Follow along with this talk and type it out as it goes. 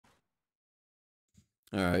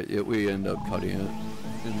Alright, we end up cutting it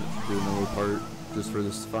and do another part just for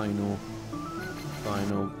this final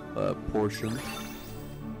portion.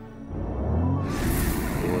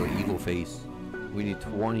 Or eagle face. We need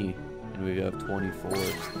 20 and we have 24.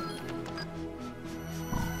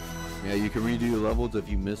 Yeah, you can redo your levels if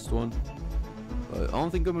you missed one. But I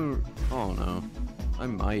don't think I'm gonna... Oh no. I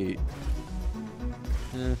might.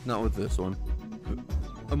 Not with this one.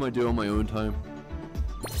 I might do it on my own time.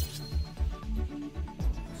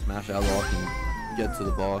 Smash that lock and get to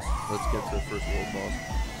the boss. Let's get to the first world boss.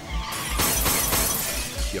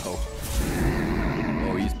 Yo.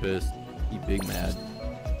 Oh, he's pissed. He big mad.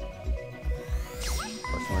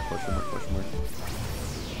 Question mark, question mark, question mark.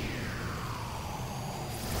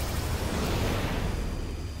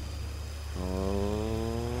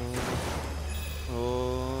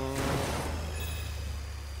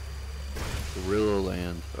 Gorilla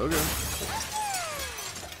Land. Okay.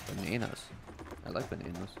 Bananas. I like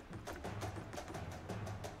bananas.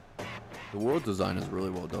 The world design is really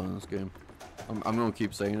well done in this game. I'm gonna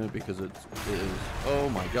keep saying it because it is. Oh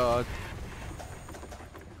my god.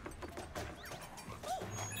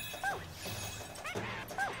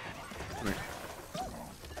 Come here.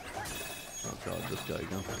 Oh god, this guy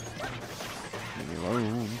again. Leave me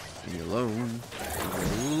alone. Leave me alone.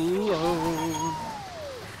 Leave me alone.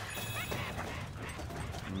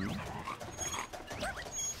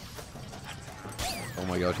 Oh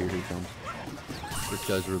my god, here he comes. This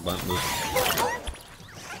guy's relentless.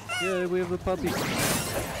 Yeah, we have the puppy.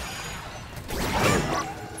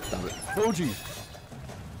 Stop it. Oh jeez.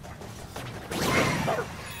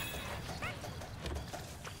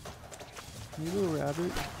 You little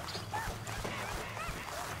rabbit.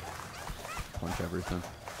 Punch everything.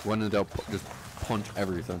 When in doubt, just punch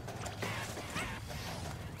everything.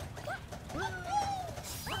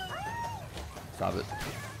 Stop it.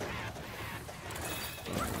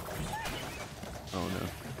 Oh no.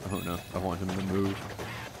 Oh no. I want him to move.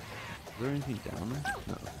 Is there anything down there?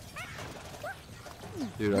 No.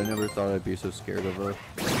 Dude, I never thought I'd be so scared of a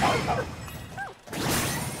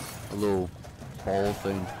little ball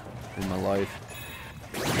thing in my life.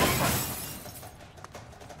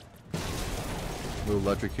 A little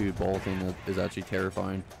electrocuted ball thing that is actually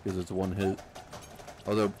terrifying because it's one hit.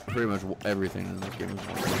 Although pretty much everything in this game is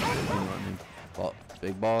one hit. You know what I mean? Well,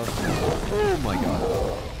 big boss. Oh my god.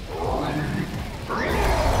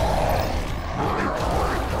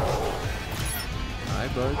 Hi,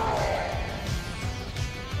 bud.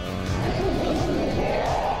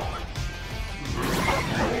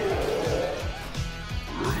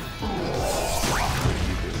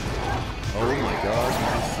 Oh my god,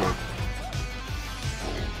 he's sick.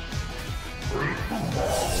 Ready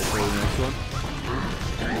for the next one?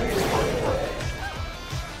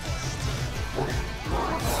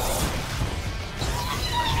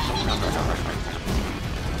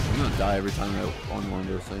 I'm gonna die every time I on one of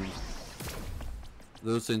those things.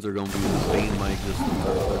 Those things are gonna be the bane of my existence.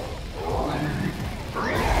 So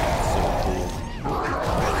cool.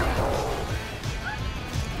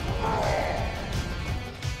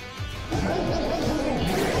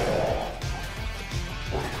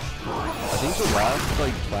 I think the last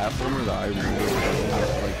like platformer that I remember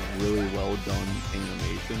had like really well done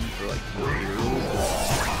animation for like the heroes.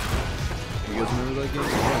 You guys remember that game? I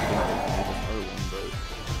don't think I made another one, but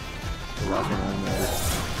the last one I remember.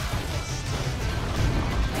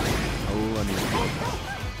 Oh, I need to go.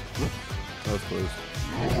 That was close.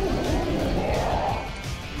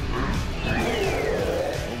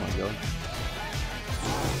 Oh my god.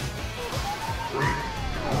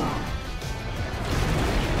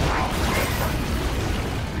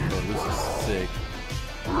 Oh, this is sick.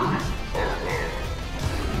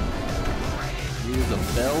 He has a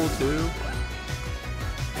bell too.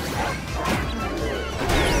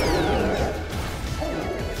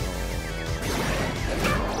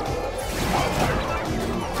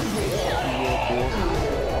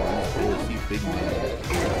 Big man.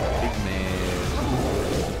 Big man.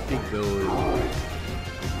 Big boy.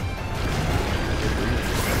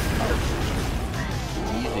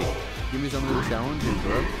 Easy. Give me some of the challenges,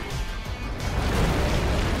 bro.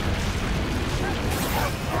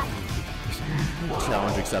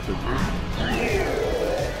 Challenge accepted.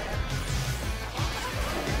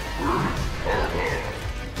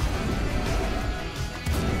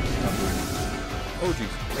 Oh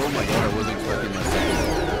jeez. Oh my god, I wasn't expecting that.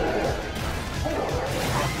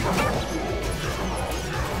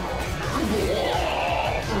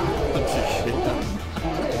 Bunch of shit.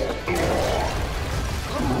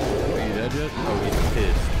 Are you dead yet? Oh, he's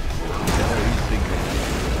pissed. Oh, he's big man.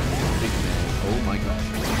 Big man. Oh my god.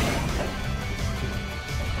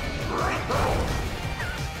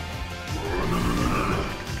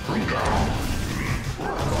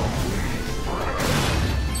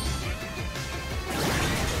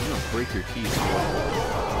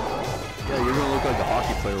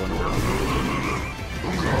 hockey player went over.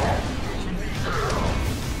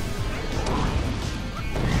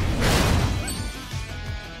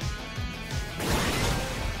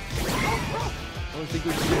 Oh, I think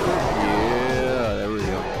we can. Yeah, there we go.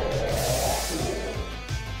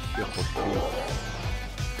 See ya.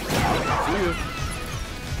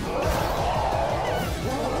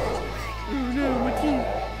 Oh no, my teeth.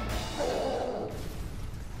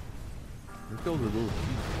 Look at all the little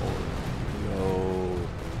teeth. Yo.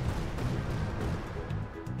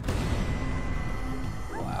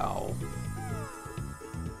 Wow.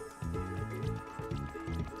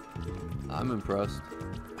 I'm impressed.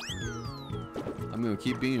 I'm gonna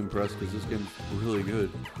keep being impressed because this game's really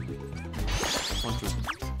good. Punch him.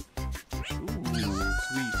 Ooh,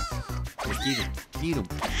 sweet. Eat him. Eat him.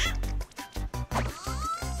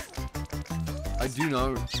 I do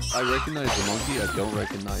not. I recognize the monkey. I don't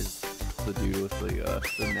recognize the dude with the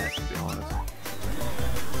net, to be honest.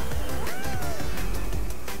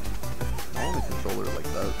 I want a controller like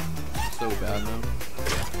that. It's so bad now.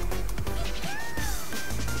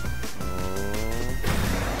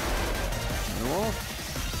 Oh.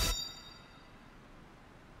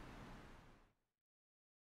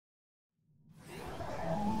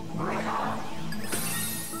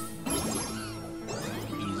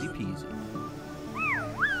 Easy peasy.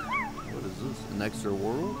 What is this? An extra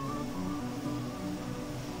world?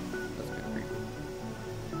 That's kind of creepy.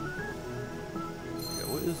 Yeah,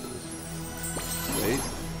 what is this? Wait.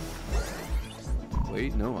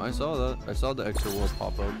 Wait, no, I saw that. I saw the extra world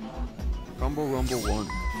pop up. Rumble Rumble 1.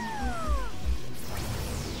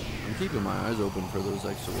 I'm keeping my eyes open for those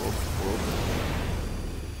extra worlds.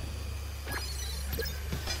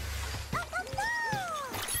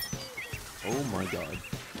 Oh my god.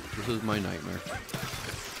 This is my nightmare.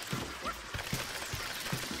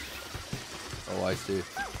 Oh, I see.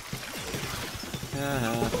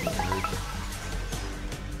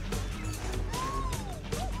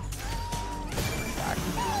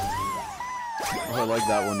 Oh, I like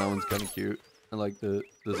that one. That one's kind of cute. I like the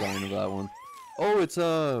design of that one. Oh, it's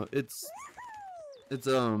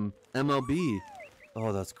MLB.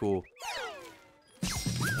 Oh, that's cool.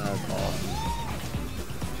 That's awesome.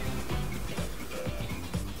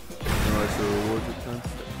 No extra rewards at times.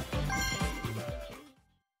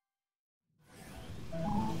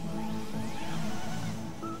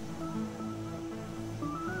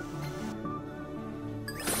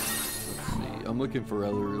 Let's see. I'm looking for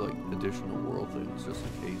other like additional world things just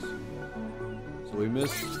in case. So we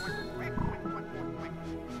missed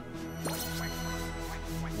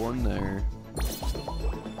one there,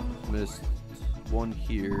 missed one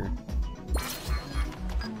here,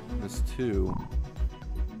 missed two,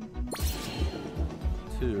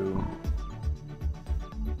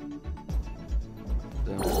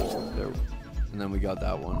 then there, and then we got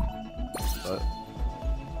that one. But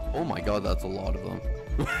oh my god, that's a lot of them.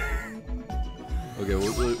 Okay,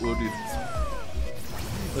 we'll do this.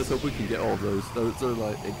 Let's hope we can get all of those. Those are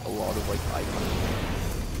like a lot of like icon.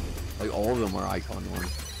 Like all of them are icon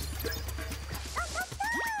ones.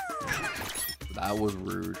 That was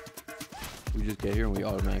rude. We just get here and we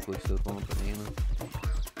automatically slip on a banana.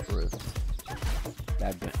 For a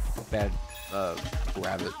bad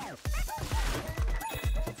rabbit.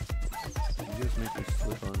 You just make me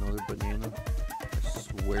slip on another banana? I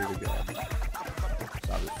swear to god.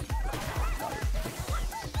 Stop it. Stop it.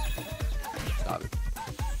 Stop it.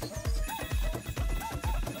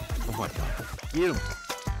 Oh my god. Get him!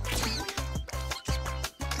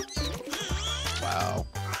 Wow.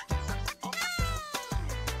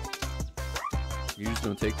 You just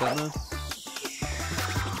gonna take that now?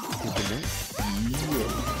 Yeah.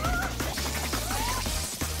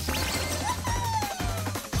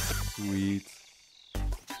 Sweet.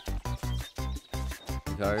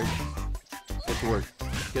 You tired? Get to work.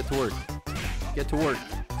 Get to work. Get to work.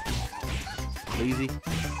 Lazy.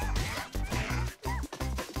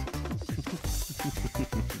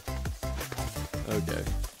 Okay.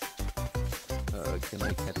 Can I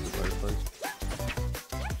catch the butterflies?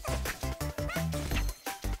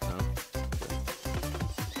 No? Okay.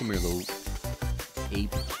 Come here, little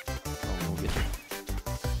ape. I'm gonna get you.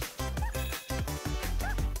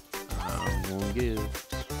 I'm gonna give.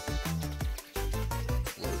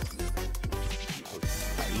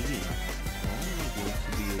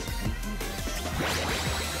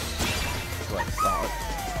 So I thought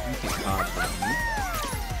you can contact me.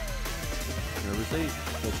 Never say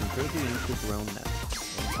that's incredibly anxious around that.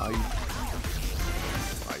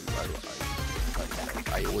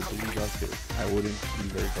 I would believe us too. I wouldn't be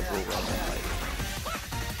very comfortable around that fight.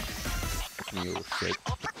 You shit.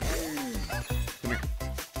 Come here.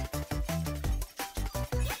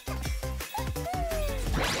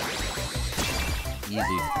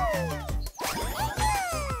 Easy.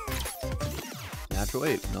 Natural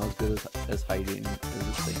ape, not as good as hiding as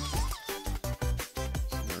it thinks.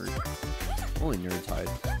 Nerd. Only nerds hide.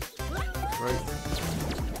 Right?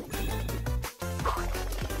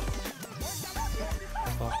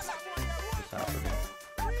 Fuck. What's happening?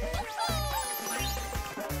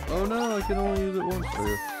 Oh no, I can only use it once. Oh,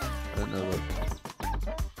 yeah. I didn't know that.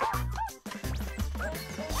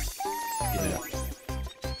 Yeah.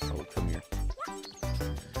 Oh, come here.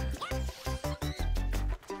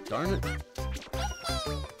 Darn it. I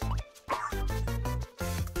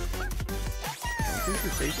don't think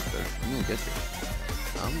you're safe up there. I'm gonna get you.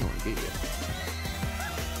 I'm gonna get you.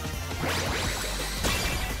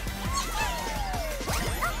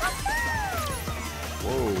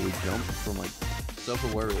 Whoa, we jumped from like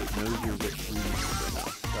self-aware, like knows you're reading right now.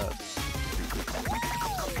 That's stupid.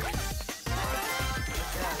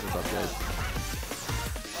 What's up, guys?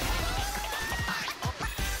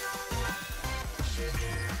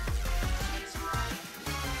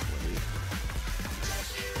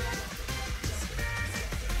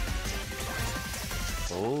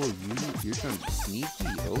 Oh, you're trying to be sneaky.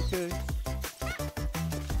 Okay.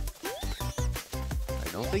 I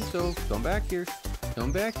don't think so. Come back here.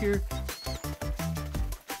 Come back here.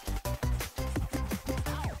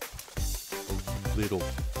 Oh,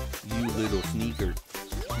 you little sneaker.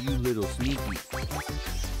 You little sneaky.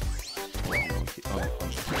 Oh, okay. Oh,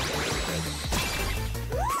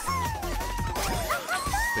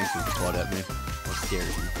 thanks for the butt at me. That scared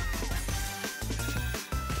me.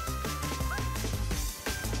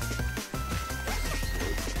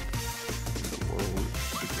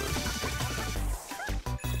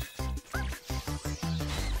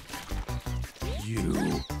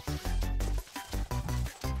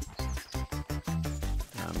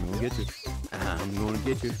 I'm gonna get you. I'm gonna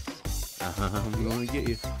get you. I'm gonna get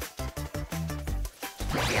you.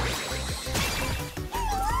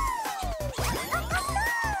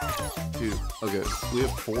 Dude, okay, we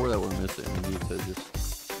have 4 that we're missing. We need to just...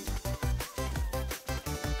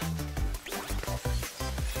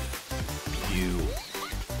 You.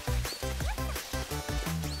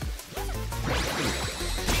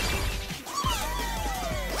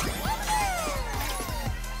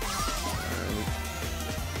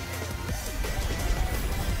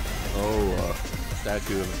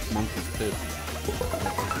 Statue of a monkey's piss.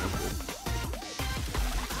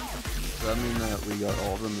 Does that mean that we got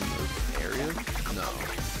all of them in those areas? No.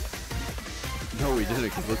 No, we didn't,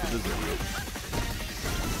 because look at this video.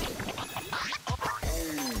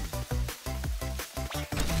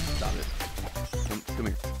 Stop it. Come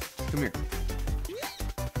here. Come here.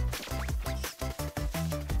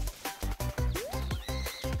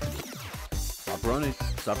 Stop running.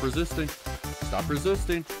 Stop resisting. Stop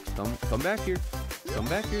resisting. Come back here. Come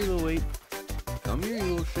back here, little ape. Come here, you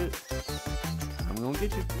little shit. I'm gonna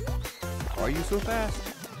get you. Why are you so fast?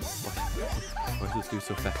 Why is this dude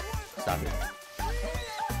so fast? Stop it.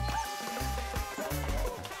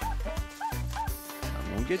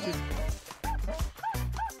 I'm gonna get you.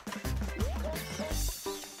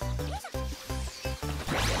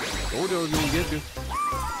 Told you I was gonna get you.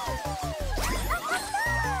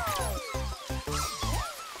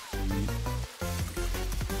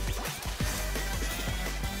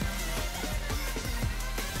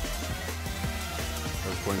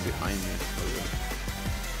 Going behind me. Okay.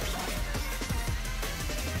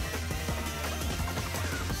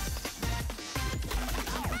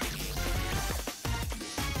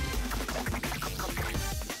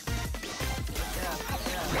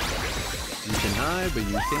 You can hide, but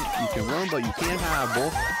you can't. You can run, but you can't hide,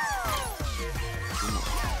 boy.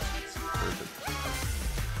 Perfect.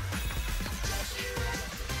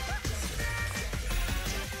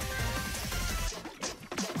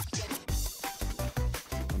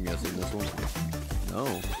 I'm guessing this one. No.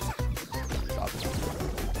 Stop it.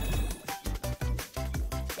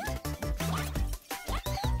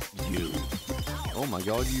 You. Oh my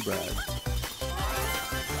god, you bad.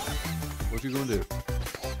 What you gonna do?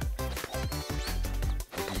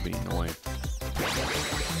 This is being annoying.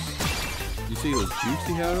 You see those jukes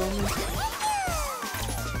he had on me?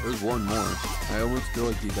 There's one more. I almost feel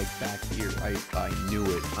like he's like back here. I knew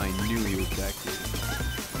it. I knew he was back here.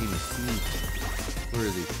 I need to sneak. Where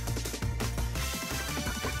is he?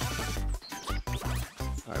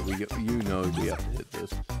 Alright, you know we have to hit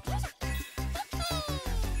this.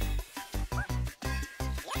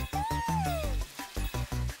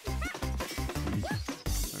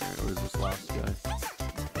 Alright, where's this last guy?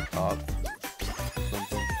 Top.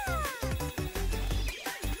 Something.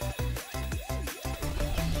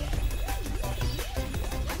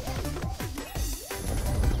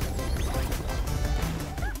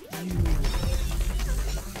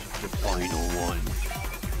 final one.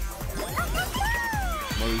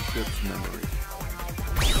 Mothership's memory.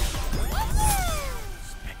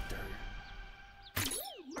 Spectre.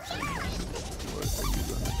 What are you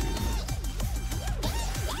gonna do?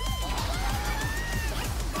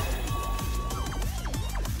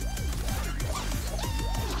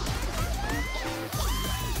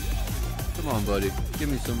 Come on, buddy. Give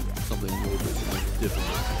me something a little bit like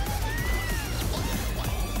different.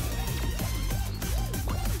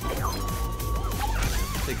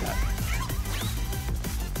 Take that.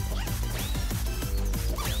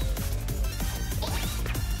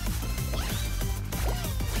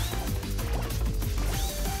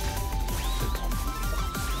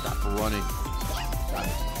 Stop running. Stop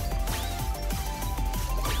it.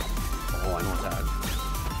 Oh, I know what's that.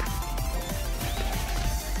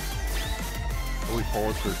 Oh, we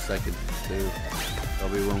pause for a second, too.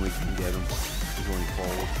 That'll be when we can get him. Is when he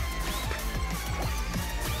falls.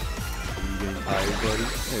 You getting tired, buddy?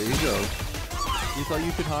 There you go. You thought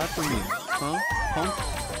you could hide from me, huh? Punk?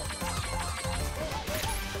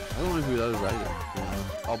 I don't know who that is either.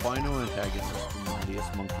 Albino antagonist from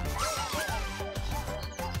Mightiest Monkey.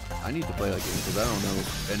 I need to play that game because I don't know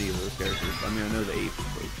any of those characters. I mean, I know the apes,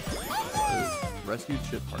 but rescued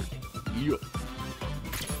ship part. Yeah.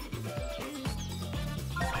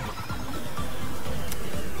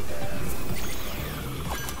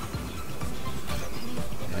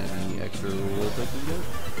 Extra rewards I can get.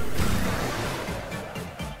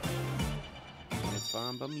 It's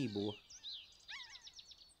fine by me, boy.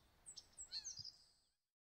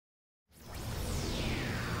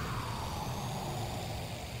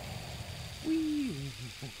 Whee!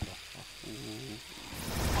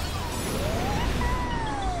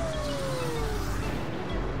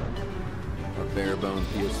 Our bare bone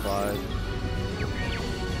PS5.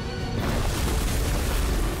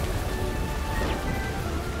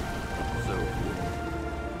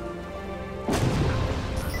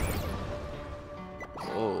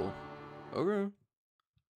 Okay.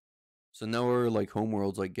 So now we're like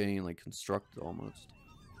homeworld's like getting like constructed almost.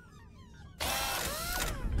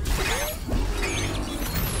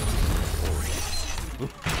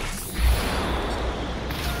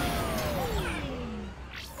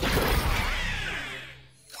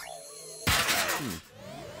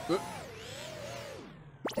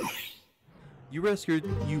 You rescued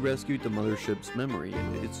the mothership's memory.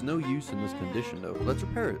 It's no use in this condition though. Let's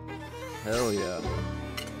repair it. Hell yeah.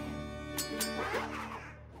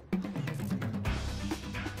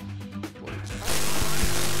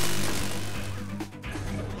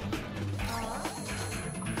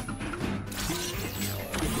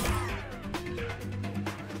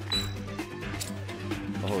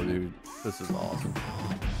 Oh, dude, this is awesome.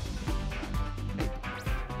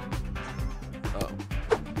 Oh.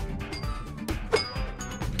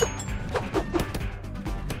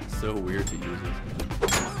 So weird to use this.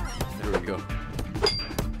 There we go.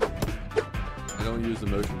 I don't use the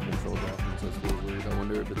motion controls often, so it's a little weird. I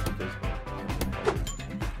wonder if it's because...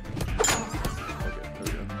 Okay, there we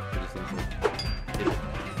go. I just need to hit it.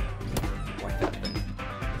 Whack that thing.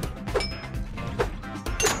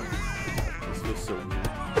 This feels so weird.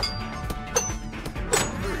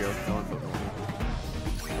 There we go. Now I'm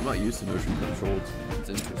focused. I'm not used to motion controls. It's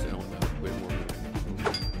interesting. I don't know. Way more.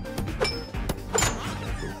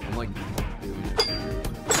 I'm like doing it here.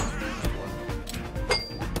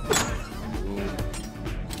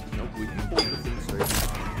 Nope, we can hold the thing straight.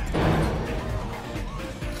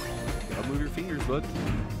 Gotta move your fingers, bud.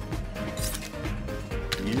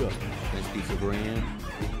 Yeah. Nice piece of brand.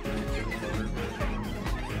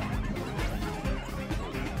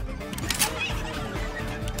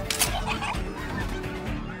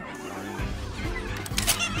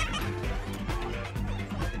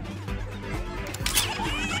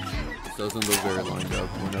 Doesn't look very lined up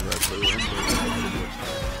whenever I play it.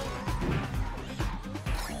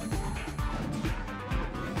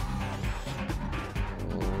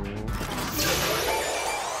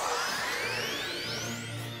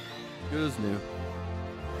 Good as new.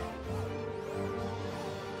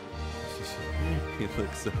 He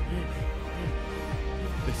looks so...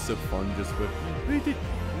 It's so fun just with... Okay.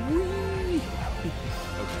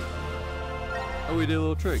 Oh, we did a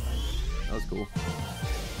little trick. That was cool.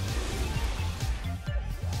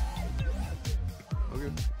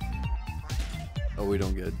 Oh, we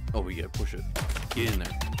don't get... Oh, we get push it. Get in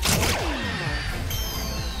there.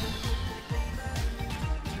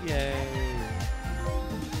 Yay!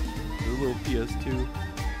 The little PS2.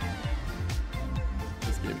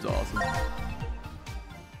 This game's awesome.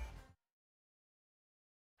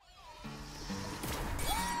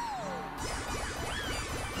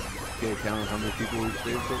 get a count of how many people we've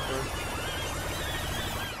saved so far?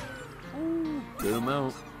 Good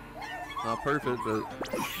amount. Not perfect, but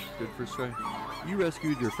good first try. You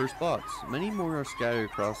rescued your first bots. Many more are scattered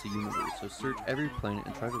across the universe, so search every planet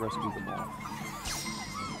and try to rescue them all. Yes,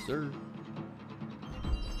 sir.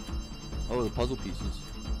 Oh, the puzzle pieces.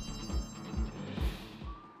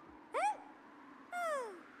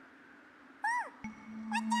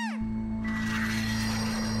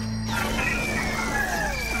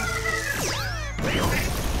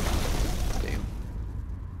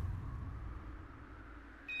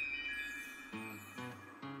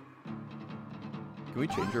 Can we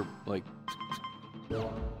change our, like,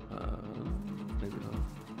 maybe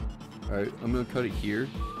not. Alright, I'm gonna cut it here,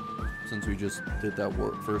 since we just did that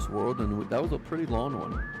first world, and that was a pretty long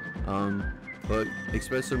one. But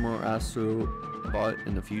expect some more Astro Bot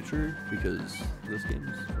in the future, because this game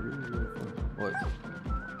is really, really fun. What?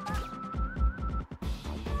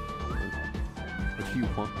 What do you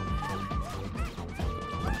want?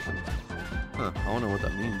 Huh, I don't know what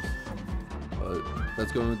that means. But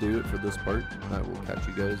that's going to do it for this part. I will catch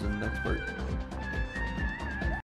you guys in the next part.